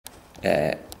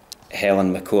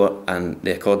Helen McCourt and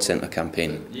the Accord Centre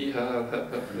campaign. Yeehaw,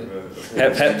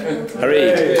 Hip hip,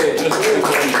 hooray!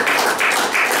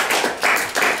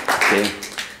 Okay.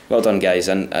 Well done, guys,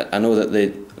 and I know that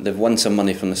they've won some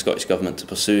money from the Scottish Government to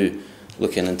pursue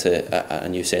looking into a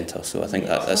new centre, so I think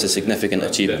that's a significant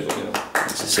achievement.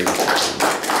 It's a significant.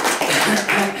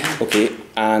 Okay,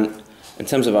 and in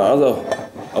terms of our other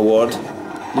award,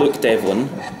 Luke Devlin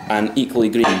and Equally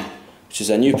Green, which is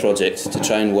a new project to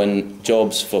try and win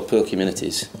jobs for poor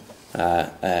communities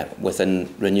within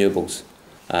renewables,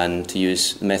 and to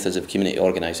use methods of community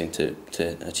organising to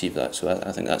achieve that. So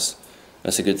I think that's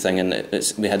a good thing, and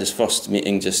we had this first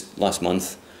meeting just last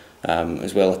month. It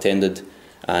was well attended,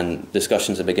 and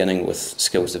discussions are beginning with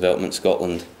Skills Development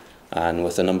Scotland and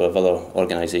with a number of other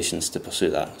organisations to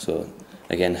pursue that. So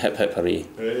again, hip hip hooray.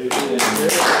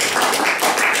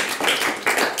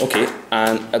 Okay,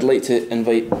 and I'd like to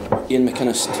invite Ian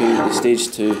McInnes to the stage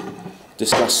to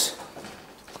discuss.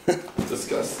 Okay.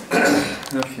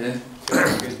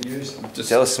 Good news. Just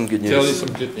tell us some good news. Tell you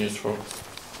some good news, folks.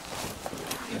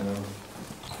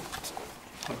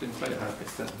 I've been quite happy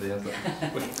sitting there, but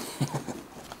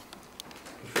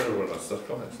prefer when I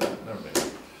circle it, so never mind.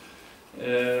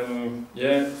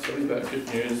 Yeah, so a wee bit of good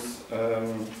news.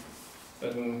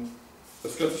 And the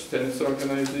Scottish Tennis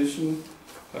Organisation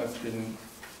has been,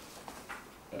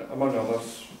 among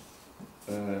others,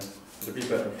 a wee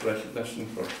bit of recognition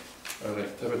for our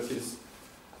activities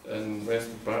in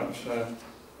Western Bartonshire.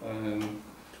 And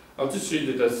I'll just read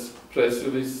you this press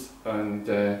release, and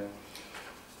then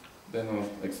I'll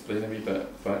explain a wee bit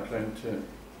of background to it.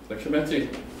 The committee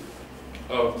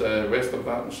of the Western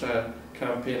Bartonshire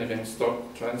campaign against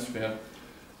stock transfer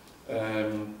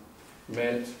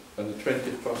met on the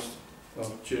 21st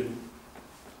of June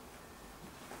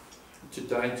to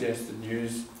digest the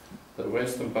news that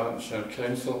Western Bartonshire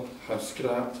Council has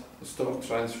scrapped the stock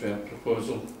transfer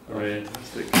proposal,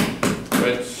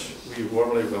 which we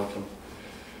warmly welcome.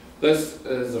 This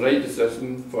is the right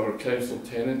decision for council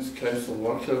tenants, council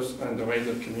workers and the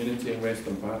wider community in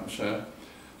Western Bartonshire.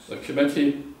 The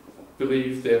committee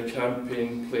believe their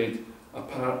campaign played a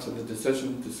part in the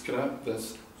decision to scrap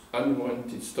this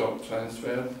unwanted stock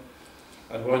transfer,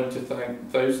 and want to thank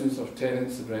thousands of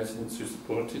tenants and residents who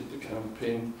supported the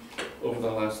campaign over the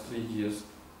last 3 years.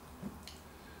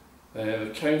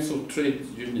 The council trade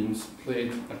unions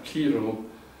played a key role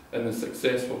in the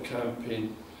successful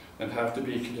campaign and have to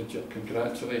be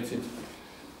congratulated.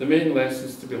 The main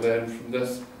lessons to be learned from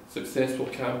this successful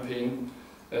campaign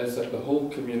is that the whole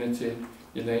community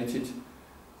united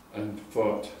and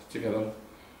fought together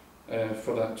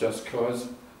for that just cause,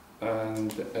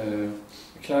 and the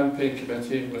campaign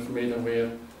committee was made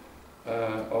aware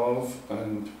of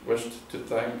and wished to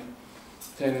thank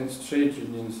tenants, trade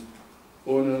unions,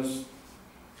 owners,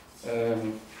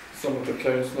 some of the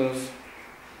councillors,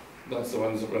 that's the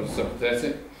ones that were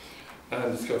sympathetic,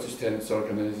 and the Scottish Tenants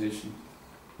Organisation.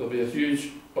 There will be a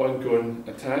huge ongoing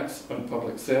attacks on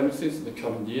public services in the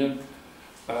coming year,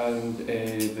 and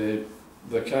the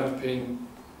campaign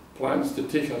plans to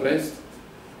take a rest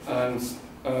and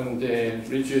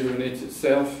rejuvenate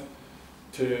itself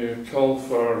to call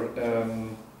for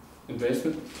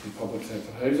investment in public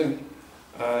sector housing,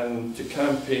 and to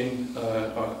campaign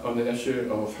on the issue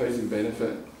of housing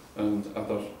benefit and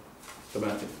other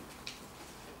thematic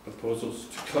proposals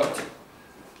to cut.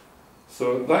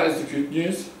 So that is the good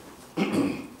news.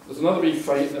 There's another wee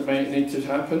fight that might need to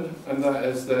happen, and that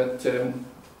is that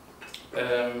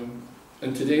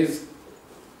in today's,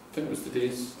 I think it was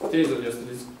today's or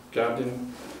yesterday's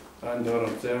Guardian and our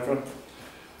Observer,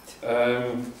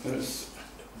 it's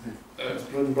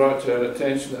been brought to our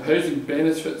attention that housing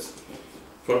benefits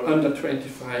for under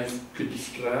 25 could be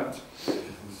scrapped.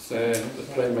 So the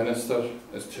Prime Minister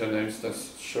is to announce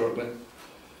this shortly.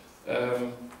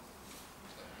 A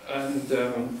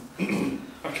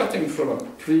cutting from a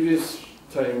previous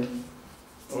time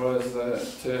was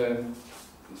that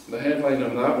the headline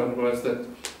on that one was that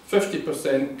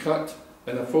 50% cut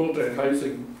in affordable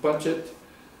housing budget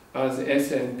as the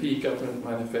SNP government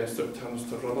manifesto turns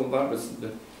to rubble. That was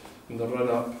in the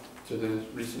run-up to the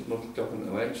recent local government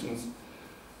elections.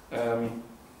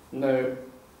 Now,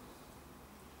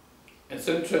 it's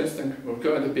interesting, we've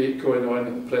got a debate going on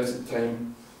at the present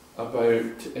time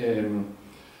about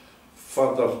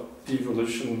further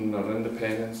devolution or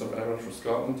independence or whatever for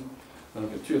Scotland. And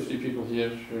I've got 2 or 3 people here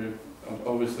who are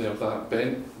obviously of that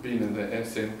bent, being in the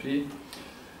SNP.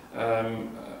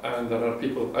 And there are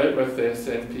people out with the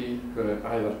SNP who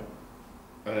either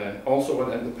also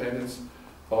want independence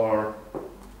or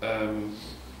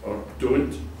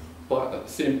don't. But at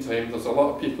the same time, there's a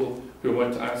lot of people who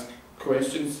want to ask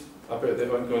questions about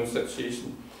the ongoing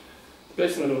situation,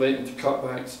 especially relating to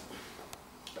cutbacks.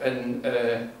 In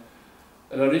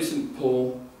a recent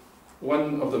poll,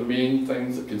 one of the main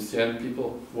things that concerned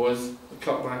people was the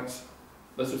cutbacks.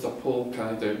 This was a poll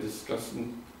carried out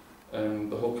discussing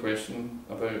the whole question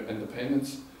about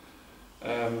independence.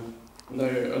 Now,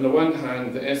 on the one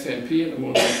hand, the SNP at the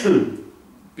moment,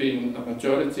 being a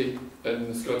majority in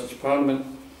the Scottish Parliament,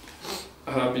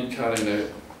 have been carrying out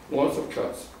lots of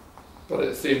cuts, but at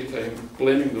the same time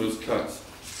blaming those cuts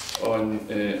on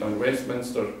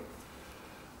Westminster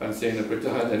and saying if we'd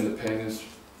had independence,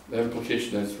 the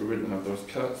implication is we wouldn't have those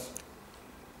cuts.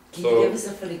 Can you give us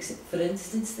a for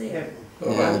instance there? Yeah.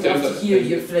 I would love to hear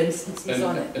your for instances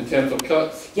on it. In terms of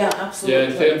cuts? Yeah,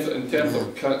 absolutely. Yeah, in terms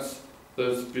of cuts,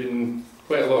 there's been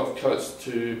quite a lot of cuts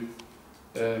to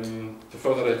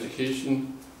further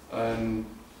education, and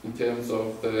in terms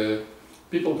of the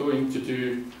people going to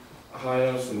do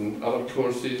hires and other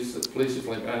courses at places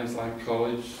like Langside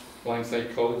College,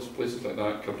 places like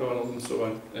that, Cabronnell and so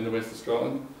on, in the west of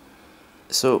Scotland.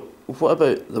 So, what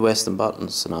about the Western Barton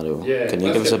scenario? Yeah, can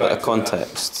you give us a bit of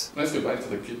context? Let's go back to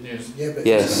the good news. Yeah, but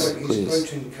yes, he's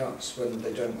quoting cuts when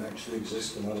they don't actually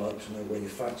exist, and I'd like to know where your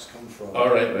facts come from.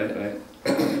 All right.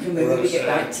 Can we maybe get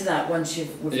back to that once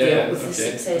we've dealt with the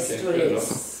success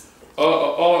stories?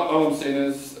 All I'm saying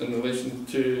is, in relation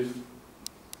to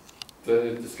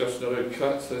the discussion about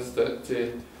cuts, is that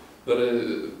there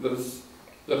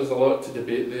is a lot to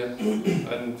debate there,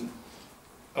 and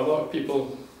a lot of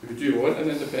people who do want an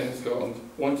independent Scotland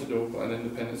want to know what an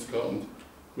independent Scotland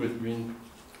would mean.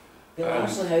 But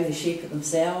largely how they shape it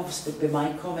themselves would be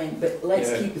my comment, but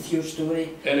let's keep with your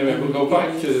story. Anyway, we'll go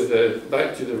back to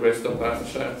the Western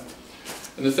Bartonshire.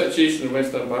 And the situation in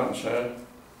Western Bartonshire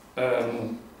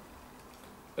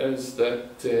is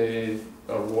that,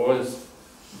 or was,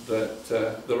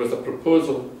 that there was a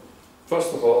proposal,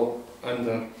 first of all,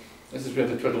 under, this is where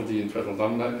the Twiddledee and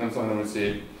Twiddledum that comes on, I would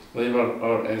say, Labour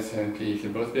or SNP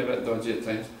can both be a bit dodgy at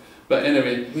times. But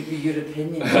anyway... Would be your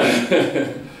opinion.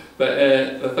 But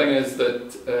the thing is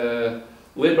that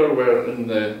Labour were in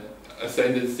the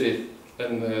ascendancy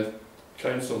in the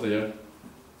council there,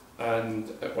 and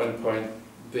at one point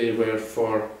they were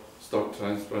for stock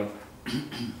transfer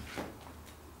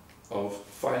of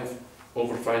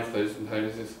over 5,000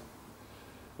 houses,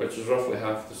 which is roughly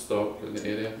half the stock in the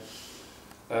area.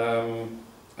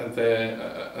 And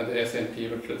the SNP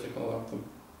were critical of them.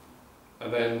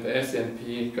 And then the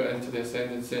SNP got into the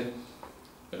ascendancy.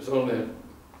 It was only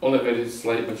a very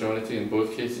slight majority in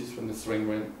both cases when the swing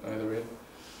went either way.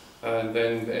 And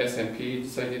then the SNP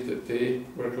decided that they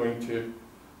were going to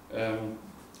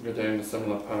go down a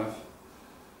similar path.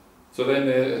 So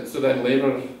then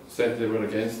Labour said they were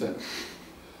against it.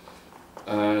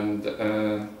 And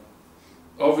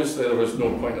obviously there was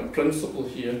no point of principle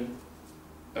here,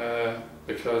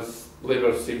 because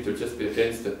Labour seemed to just be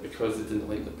against it because they didn't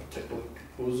like the particular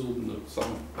proposal and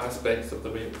some aspects of the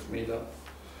way it was made up.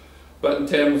 But in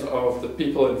terms of the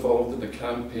people involved in the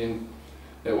campaign,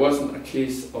 it wasn't a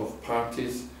case of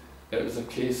parties, it was a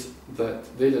case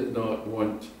that they did not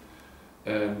want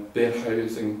their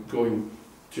housing going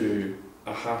to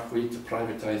a halfway to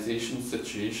privatisation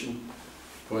situation,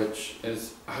 which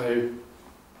is how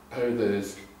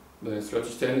the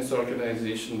Scottish Tenants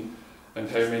Organisation and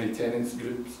how many tenants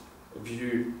groups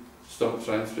view stock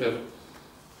transfer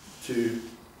to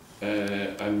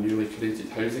a newly created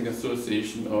housing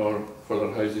association, or for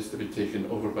their houses to be taken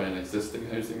over by an existing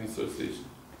housing association.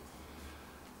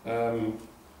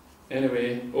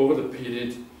 Anyway, over the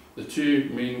period, the two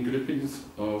main groupings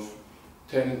of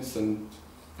tenants and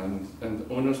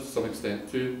owners, to some extent,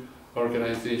 two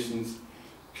organisations,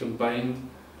 combined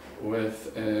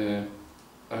with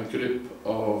a group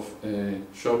of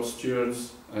shop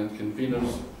stewards and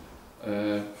conveners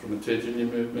from the trade union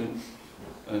movement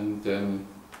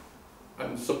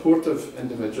and supportive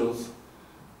individuals,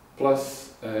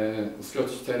 plus the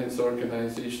Scottish Tenants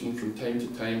Organisation from time to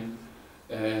time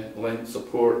lent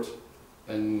support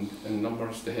in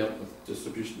numbers to help with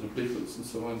distribution of leaflets and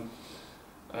so on.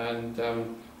 And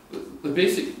the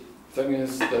basic thing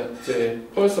is that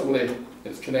possibly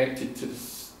it's connected to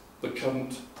the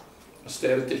current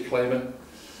austerity climate,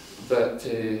 that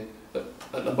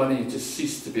the money just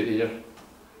ceased to be there,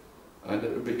 and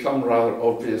it would become rather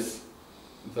obvious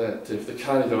that if they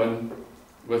carried on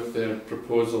with their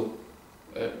proposal,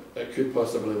 it could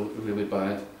possibly look really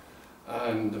bad.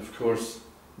 And of course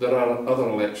there are other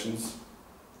elections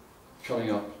coming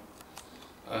up,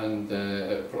 and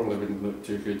it probably wouldn't look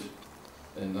too good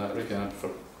in that regard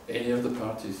for any of the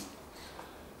parties.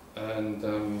 And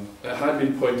it had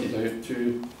been pointed out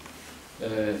to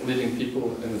leading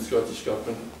people in the Scottish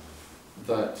Government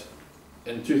that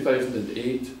in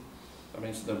 2008, I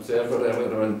mentioned the Observer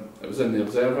earlier on, it was in the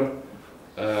Observer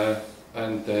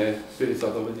and various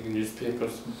other leading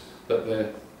newspapers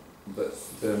that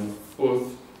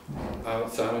both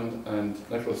Alex Salmond and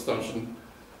Nicola Sturgeon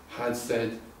had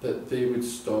said that they would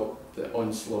stop the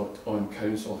onslaught on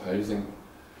council housing,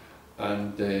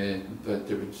 and that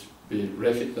they would be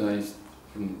recognised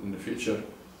in the future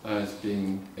as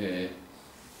being a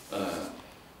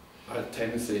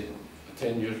tenancy, a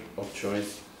tenure of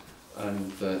choice,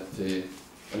 and that it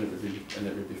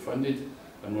would be funded,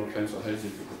 and more council houses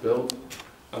would be built.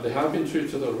 And they have been true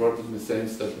to their word in the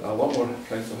sense that a lot more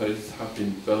council houses have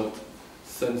been built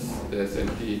since the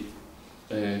SNP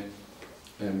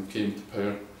came to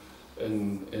power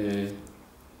in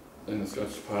the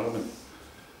Scottish Parliament.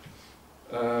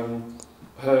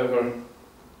 However,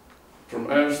 from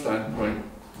our standpoint,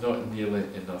 not nearly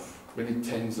enough. We need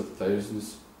tens of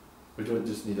thousands. We don't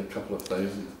just need a couple of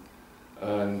thousand.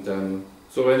 And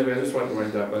so anyway, I just want to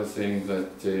wind up by saying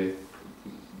that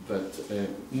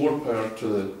more power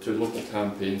to local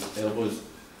campaigns, elbows,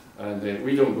 and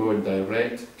we don't go and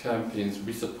direct campaigns.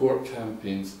 We support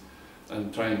campaigns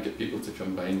and try and get people to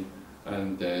combine.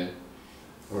 And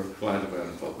we're glad of our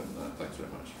involvement in that. Thanks very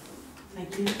much.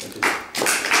 Thank you. Thank you.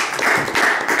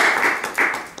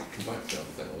 Come back to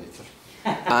that later.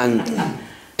 And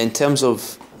in terms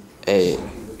of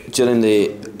during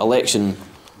the election,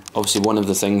 obviously one of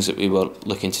the things that we were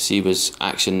looking to see was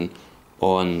action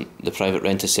on the private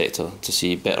rented sector, to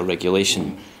see better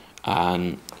regulation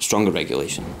and stronger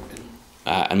regulation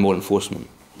and more enforcement.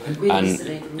 And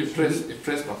you've pressed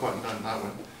my button on that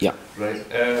one. Yeah. Right.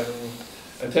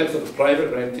 In terms of the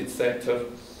private rented sector,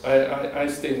 I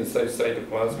stay in the south side of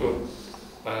Glasgow,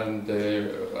 and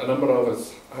a number of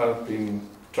us have been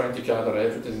trying to gather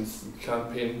evidence and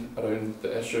campaign around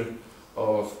the issue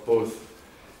of both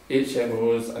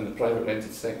HMOs and the private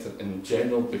rented sector in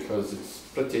general, because it's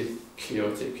pretty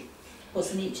chaotic.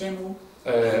 What's an HMO?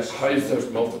 House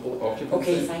of multiple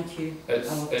occupancy. Okay, thank you.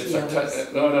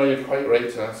 No, you're quite right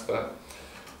to ask that.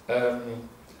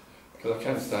 Because I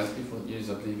can't stand people that use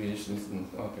abbreviations, and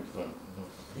other people don't know.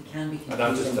 They can be confusing. And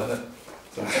I've just done it.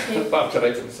 So Okay. but I've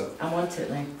corrected myself. I want it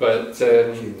then. But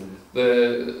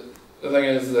the thing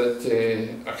is that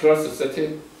across the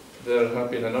city there have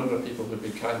been a number of people who've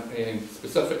been campaigning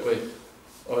specifically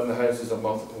on the houses of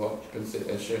multiple occupancy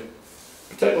issue,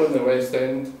 particularly in the West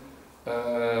End,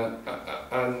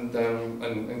 and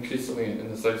increasingly in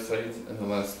the south side in the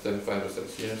last 5 or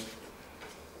 6 years.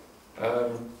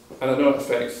 And I know it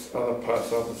affects other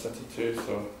parts of the city too,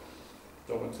 so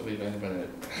don't want to leave anybody out.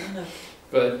 No.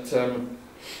 But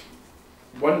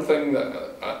one thing that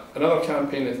another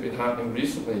campaign that's been happening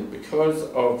recently, because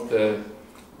of the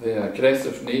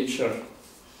aggressive nature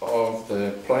of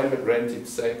the private rented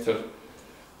sector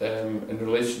in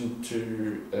relation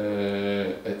to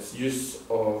its use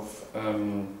of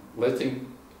letting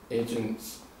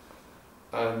agents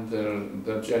and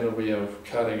their general way of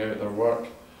carrying out their work.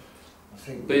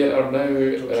 They are now,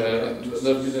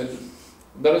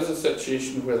 there is a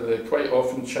situation where they quite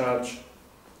often charge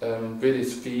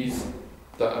various fees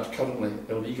that are currently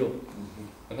illegal,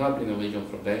 and have been illegal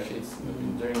for decades. They've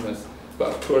been doing this. But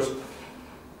of course,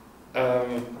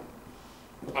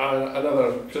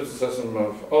 another criticism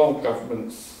of all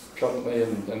governments currently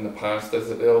and in the past is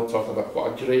that they all talk about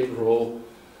what a great role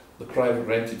the private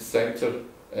rented sector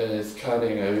is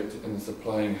carrying out in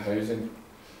supplying housing.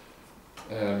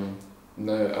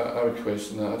 Now, I would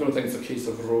question that. I don't think it's a case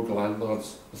of rogue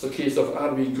landlords. It's a case of,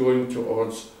 are we going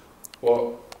towards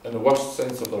what, in the worst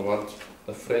sense of the word,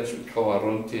 the French would call a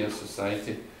rentier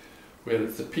society, where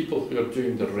it's the people who are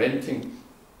doing the renting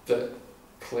that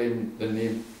claim the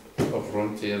name of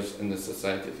rentiers in the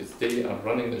society, because they are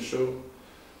running the show.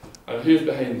 And who's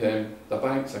behind them? The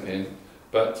banks again.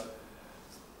 But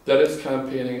there is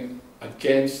campaigning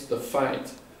against the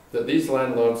fact that these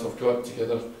landlords have got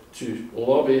together to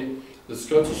lobby the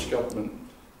Scottish Government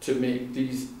to make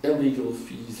these illegal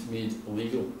fees made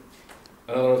legal.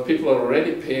 In other words, people are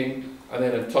already paying, and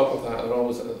then on top of that,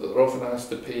 they're often asked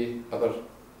to pay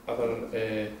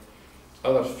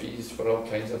other fees for all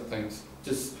kinds of things.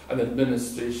 Just an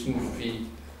administration fee,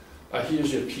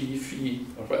 here's your key fee,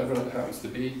 or whatever it happens to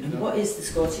be. And what is the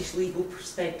Scottish legal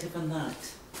perspective on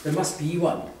that? There must be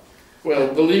one.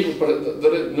 Well, the legal, but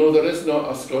there is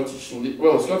not a Scottish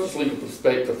legal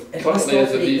perspective. It currently must is that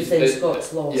operate within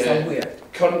Scots law somewhere.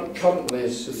 Currently, the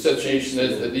situation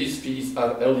is that these fees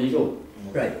are illegal.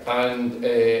 Right. And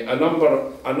a number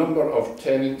of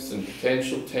tenants and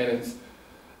potential tenants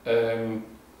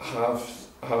have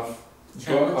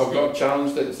I've got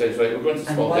challenged it. It says, right, we're going to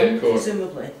And small won, debt court.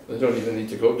 presumably. They don't even need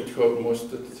to go to court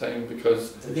most of the time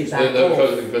because They back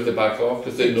off. because they back off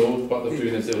because they know what they're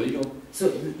doing is illegal. So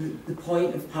the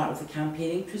point of part of the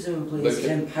campaigning, presumably, is Like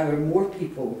to empower more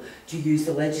people to use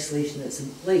the legislation that's in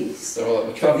place Well,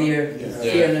 the for their Yeah.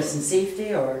 fairness and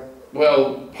safety, or?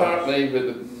 Well, partly,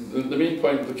 but the main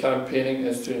point of the campaigning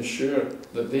is to ensure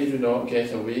that they do not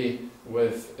get away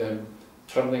with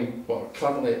turning what are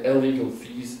currently illegal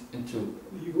fees into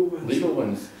legal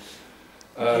ones.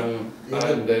 And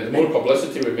the more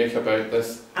publicity we make about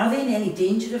this, Are they in any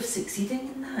danger of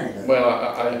succeeding in that? well,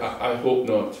 I hope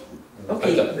not.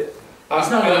 Okay, I- but it's I-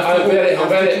 not enough I'm to hope, very they have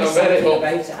to do something hope.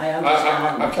 about it, I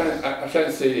understand. I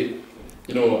can't say,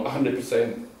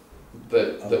 100%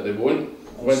 that they won't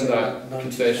win that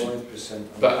concession.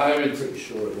 95%. But I would- pretty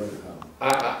sure it won't happen.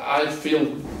 I feel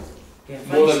Yeah,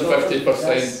 more than Scotland,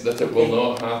 50% that it will okay.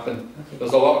 not happen. Okay.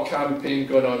 There's a lot of campaign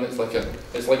going on. It's like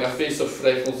a face of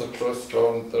freckles across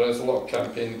Scotland. There is a lot of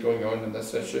campaign going on in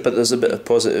this issue. But there's a bit of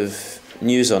positive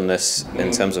news on this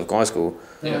in terms of Glasgow.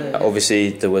 Yeah.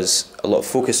 Obviously, there was a lot of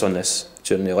focus on this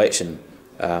during the election,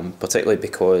 particularly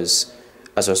because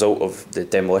as a result of the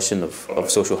demolition of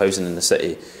social housing in the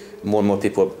city, more and more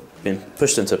people have been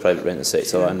pushed into the private rented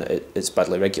sector, and it's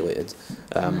badly regulated.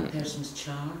 And that person's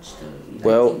charged, or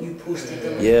well, I think you posted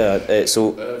the Yeah,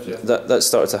 so Yeah. that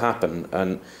started to happen,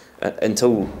 and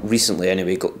until recently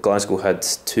anyway, Glasgow had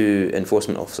 2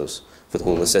 enforcement officers for the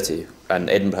whole of the city, and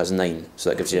Edinburgh has 9, so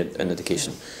that gives you an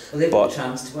indication. Well, they've got But-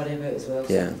 trams to worry about as well.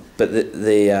 so- Yeah, but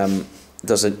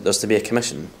there's to be a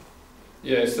commission.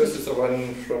 Yes, this is the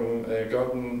one from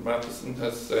Gordon Matheson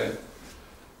has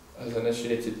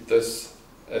initiated this.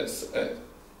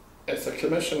 It's a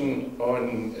commission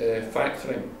on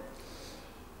factoring.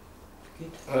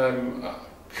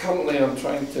 Currently, I'm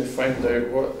trying to find out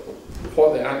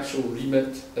what the actual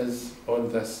remit is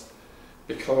on this,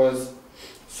 because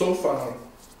so far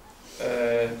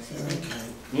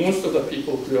most of the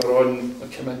people who are on the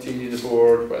committee, the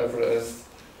board, whatever it is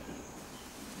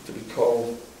to be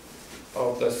called,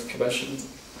 of this commission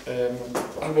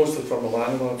are mostly from the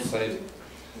landlord side.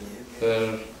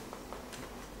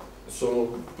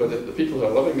 But the people who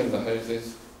are living in the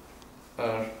houses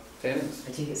are tenants.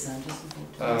 I take it Sandra's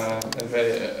involved.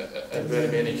 In very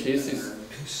many cases.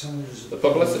 The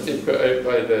publicity put out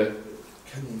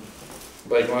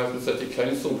by Glasgow City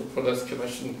Council for this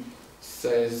commission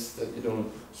says that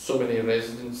so many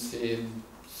residents say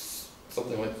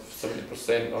something like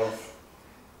 70% of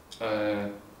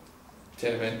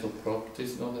tenemental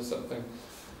properties and all this sort of thing.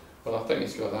 Well, I think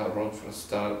he's got that wrong for a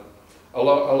start. A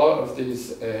lot of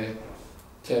these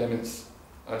tenements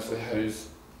actually house,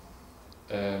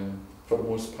 for the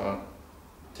most part,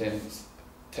 tenants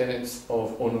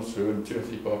of owners who own 2 or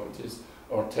 3 properties,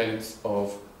 or tenants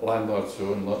of landlords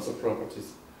who own lots of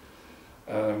properties.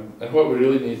 And what we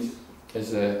really need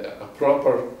is a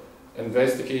proper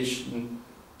investigation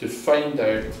to find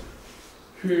out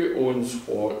who owns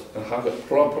what and have it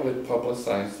properly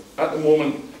publicised. At the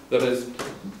moment, there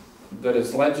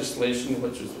is legislation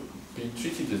which is being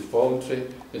treated as voluntary.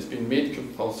 It's been made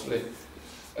compulsory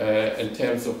in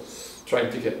terms of trying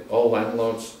to get all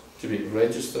landlords to be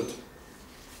registered.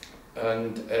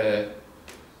 And at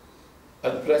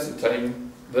the present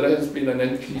time, there has been an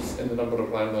increase in the number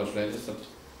of landlords registered.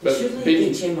 But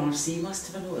surely HMRC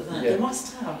must have a note of that. Yeah. They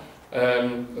must have.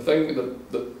 I think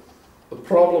that the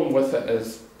problem with it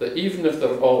is that even if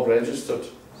they're all registered,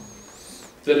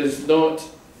 there is not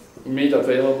made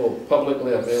available,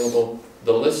 publicly available,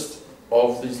 the list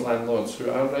of these landlords who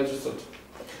are registered.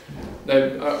 Now,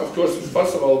 of course,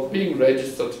 first of all, being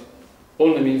registered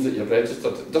only means that you're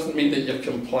registered. It doesn't mean that you're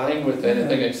complying with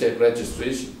anything except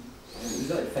registration.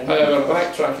 However,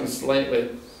 backtracking slightly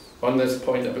on this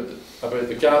point about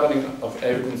the gathering of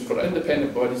evidence, for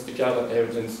independent bodies to gather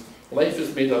evidence, life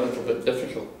is made a little bit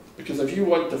difficult. Because if you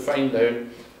want to find out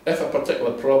if a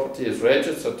particular property is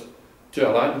registered to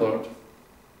a landlord,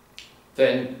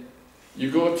 then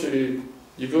you go to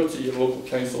your local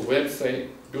council website,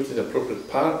 go to the appropriate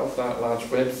part of that large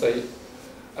website,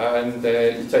 and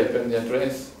you type in the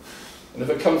address. And if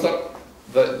it comes up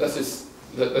that this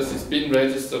is being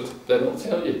registered, then it'll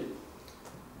tell you.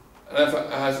 And if it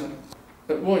hasn't,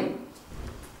 it won't.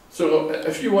 So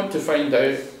if you want to find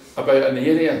out about an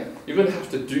area, you're going to have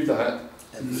to do that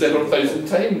several thousand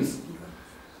times.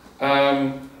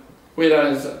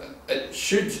 Whereas it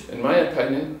should, in my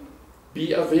opinion,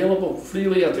 be available,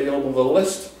 freely available. The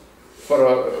list for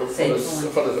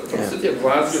the city of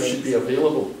Glasgow should be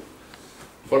available.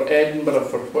 For Edinburgh,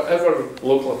 for whatever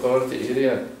local authority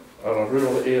area or a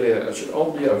rural area, it should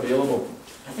all be available.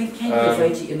 I think kind of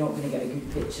without it, you're not going to get a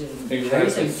good picture. Of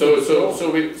Exactly.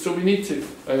 So we need to,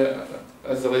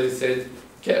 as the lady said,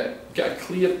 get a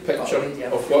clear picture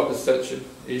of what the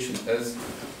situation is.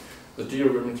 The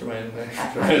dear woman to my right,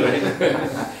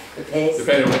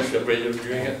 depending on which way you're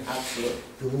viewing it.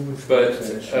 Absolutely. But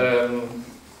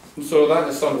so that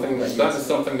is something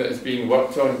that is being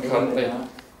worked on currently,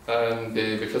 and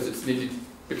because it's needed,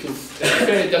 because it's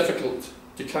very difficult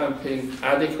to campaign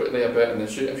adequately about an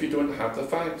issue if you don't have the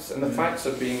facts, and the facts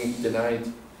are being denied.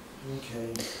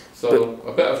 Okay. So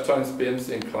a bit of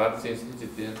transparency and clarity is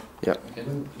needed there. Yeah. Okay.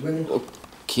 When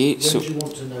So do you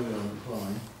want to know my reply?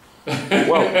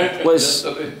 well, Liz.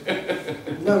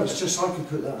 No, it's just I can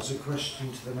put that as a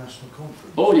question to the National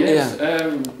Conference. Oh yes,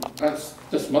 that's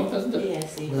this month, isn't it?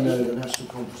 Yes, No, the National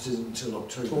Conference isn't until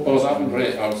October. Oh, that one,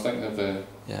 right. I was thinking of the...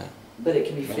 Yeah. But it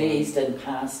can be phrased and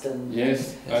passed and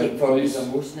Yes. take forward as a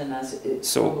motion, and as it's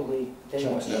So, probably very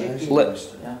much should be.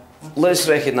 Yeah. Let's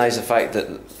recognise the fact that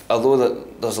although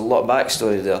there's a lot of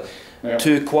backstory there, Yeah.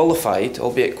 two qualified,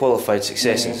 albeit qualified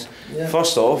successes. Yeah.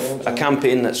 First off, Well a done.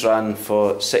 campaign that's ran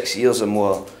for 6 years or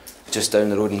more just down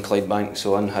the road in Clydebank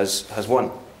so on has won.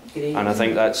 Great. And I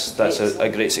think that's a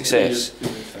great success.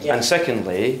 Yeah. And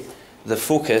secondly, the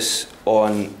focus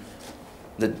on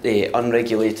the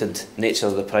unregulated nature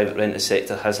of the private rented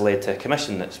sector has led to a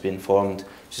commission that's been formed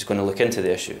which is going to look into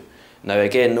the issue. Now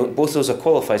again, both those are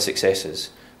qualified successes,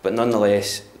 but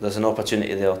nonetheless there's an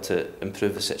opportunity there to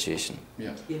improve the situation.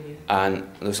 Yeah. And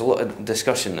there's a lot of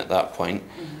discussion at that point,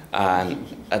 and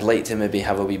I'd like to maybe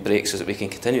have a wee break so that we can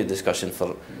continue the discussion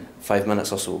for 5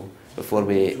 minutes or so before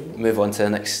we move on to the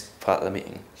next part of the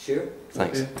meeting. Sure.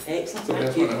 Thanks. Okay. Excellent. So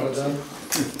Thank you. well done.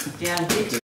 Yeah.